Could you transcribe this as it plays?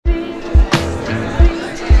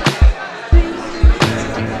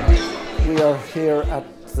here at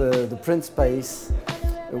the print space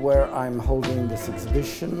where I'm holding this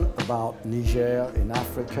exhibition about Niger in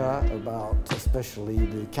Africa, about especially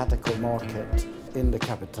the Katako market in the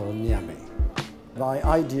capital, Niamey. My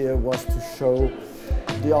idea was to show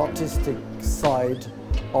the artistic side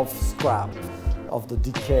of scrap, of the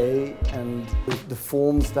decay and the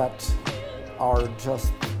forms that are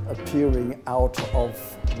just appearing out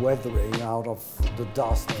of weathering, out of the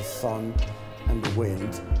dust, the sun and the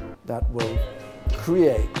wind that will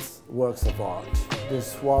create works of art.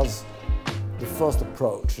 This was the first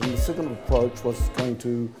approach, and the second approach was going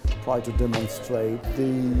to try to demonstrate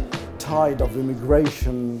the tide of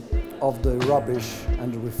immigration of the rubbish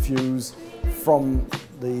and the refuse from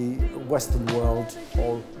the Western world,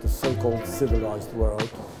 or the so-called civilized world,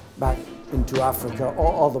 back into Africa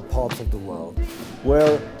or other parts of the world,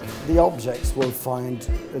 where the objects will find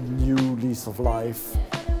a new lease of life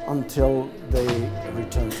until they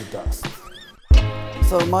return to dust.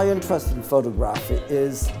 So my interest in photography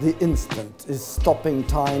is the instant, is stopping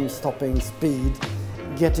time, stopping speed,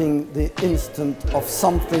 getting the instant of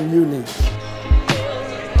something unique.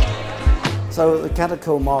 So the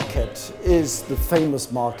Katako market is the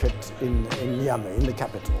famous market in Niamey, in the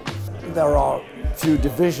capital. There are few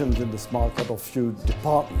divisions in this market, or few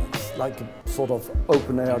departments, like a sort of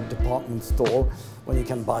open-air department store, when you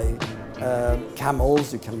can buy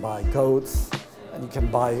camels, you can buy goats, and you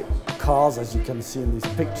can buy cars, as you can see in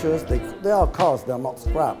these pictures. They are cars, they are not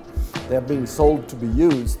scrap. They are being sold to be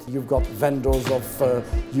used. You've got vendors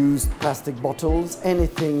of used plastic bottles.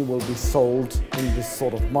 Anything will be sold in this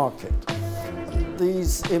sort of market.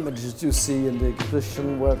 These images you see in the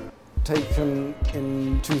exhibition were taken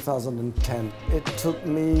in 2010. It took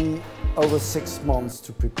me over 6 months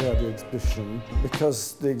to prepare the exhibition,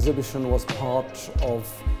 because the exhibition was part of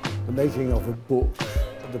the making of a book.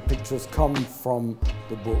 The pictures come from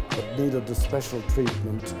the book, but needed a special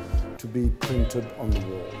treatment to be printed on the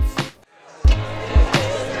walls.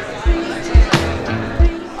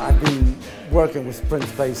 I've been working with print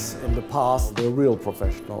space in the past. They're real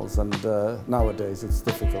professionals, and nowadays it's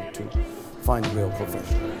difficult to find real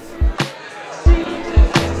professionals.